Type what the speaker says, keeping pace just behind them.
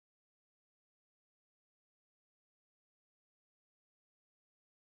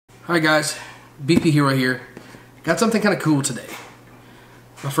Hi guys, BP Hero here. Got something kind of cool today.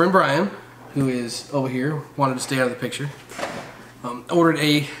 My friend Brian, who is over here, wanted to stay out of the picture, ordered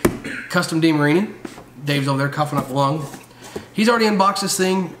a custom DeMarini. Dave's over there coughing up a lung. He's already unboxed this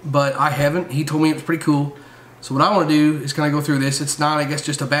thing, but I haven't. He told me it was pretty cool. So what I want to do is kind of go through this. It's not, I guess,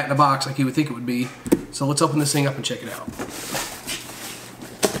 just a bat in a box like you would think it would be. So let's open this thing up and check it out.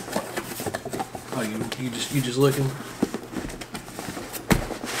 Oh, you just looking?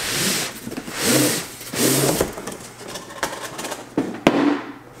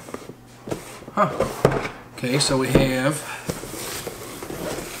 Huh. Okay, so we have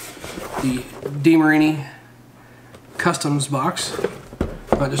the DeMarini Customs box.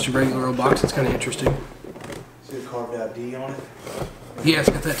 Not just a regular old box, it's kind of interesting. See a carved out D on it? Yeah, it's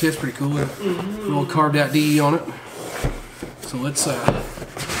got that too, it's pretty cool. A little carved out D on it. So let's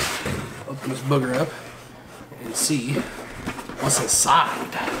open this booger up and see what's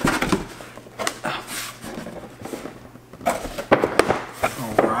inside.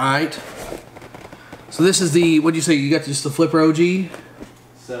 Alright. So this is the, what'd you say, you got just the Flipper OG?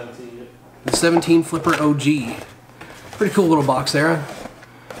 17. The 17 Flipper OG. Pretty cool little box there.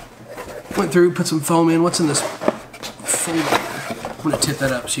 Went through, put some foam in. What's in this folder? I'm going to tip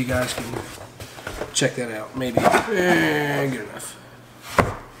that up so you guys can check that out. Maybe. Good enough.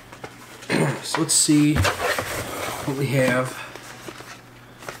 So let's see what we have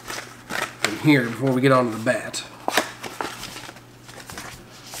in here before we get on to the bat.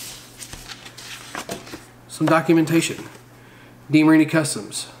 Some documentation. DeMarini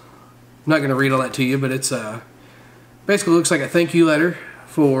Customs. I'm not going to read all that to you, but it's basically looks like a thank you letter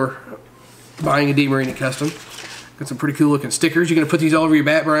for buying a DeMarini Custom. Got some pretty cool looking stickers. You going to put these all over your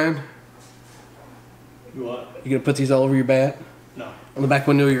bat, Brian? You what? You going to put these all over your bat? No. On the back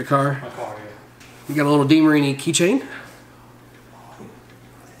window of your car? My car, yeah. You got a little DeMarini keychain.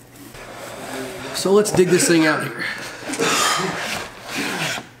 So let's dig this thing out here.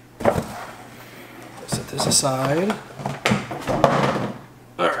 Set this aside.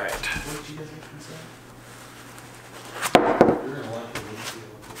 Alright.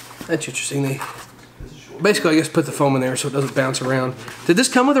 That's interesting. They basically, I guess, put the foam in there so it doesn't bounce around. Did this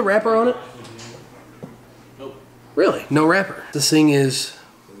come with a wrapper on it? Nope. Really? No wrapper. This thing is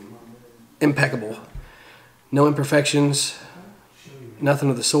impeccable. No imperfections. Nothing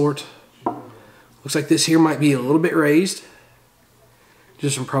of the sort. Looks like this here might be a little bit raised,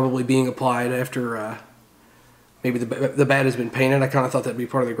 just from probably being applied after maybe the bat has been painted. I kind of thought that'd be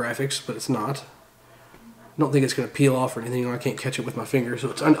part of the graphics, but it's not. I don't think it's going to peel off or anything, or I can't catch it with my finger, so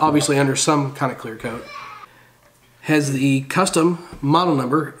it's obviously under some kind of clear coat. Has the custom model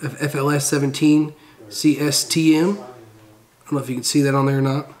number of FLS 17 CSTM. I don't know if you can see that on there or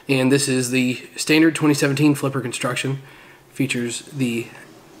not. And this is the standard 2017 Flipper construction. Features the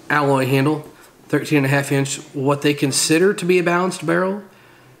alloy handle, 13.5 inch. What they consider to be a balanced barrel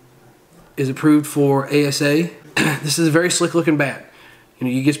is approved for ASA. This is a very slick looking bat. You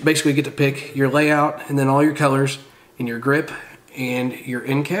know, you just basically get to pick your layout and then all your colors and your grip and your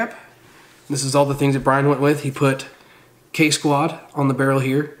end cap. This is all the things that Brian went with. He put K-Squad on the barrel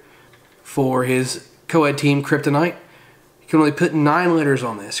here for his co-ed team Kryptonite. You can only put 9 letters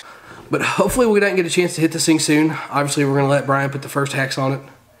on this. But hopefully we don't get a chance to hit this thing soon. Obviously we're going to let Brian put the first hacks on it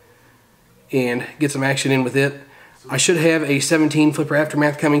and get some action in with it. I should have a 17 Flipper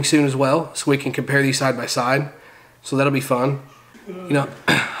Aftermath coming soon as well, so we can compare these side by side. So that'll be fun. You know,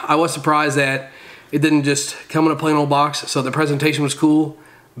 I was surprised that it didn't just come in a plain old box, so the presentation was cool.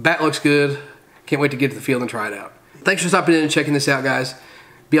 Bat looks good. Can't wait to get to the field and try it out. Thanks for stopping in and checking this out, guys.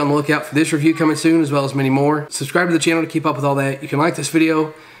 Be on the lookout for this review coming soon, as well as many more. Subscribe to the channel to keep up with all that. You can like this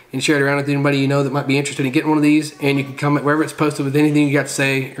video and share it around with anybody you know that might be interested in getting one of these, and you can comment wherever it's posted with anything you got to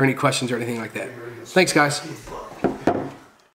say or any questions or anything like that. Thanks, guys.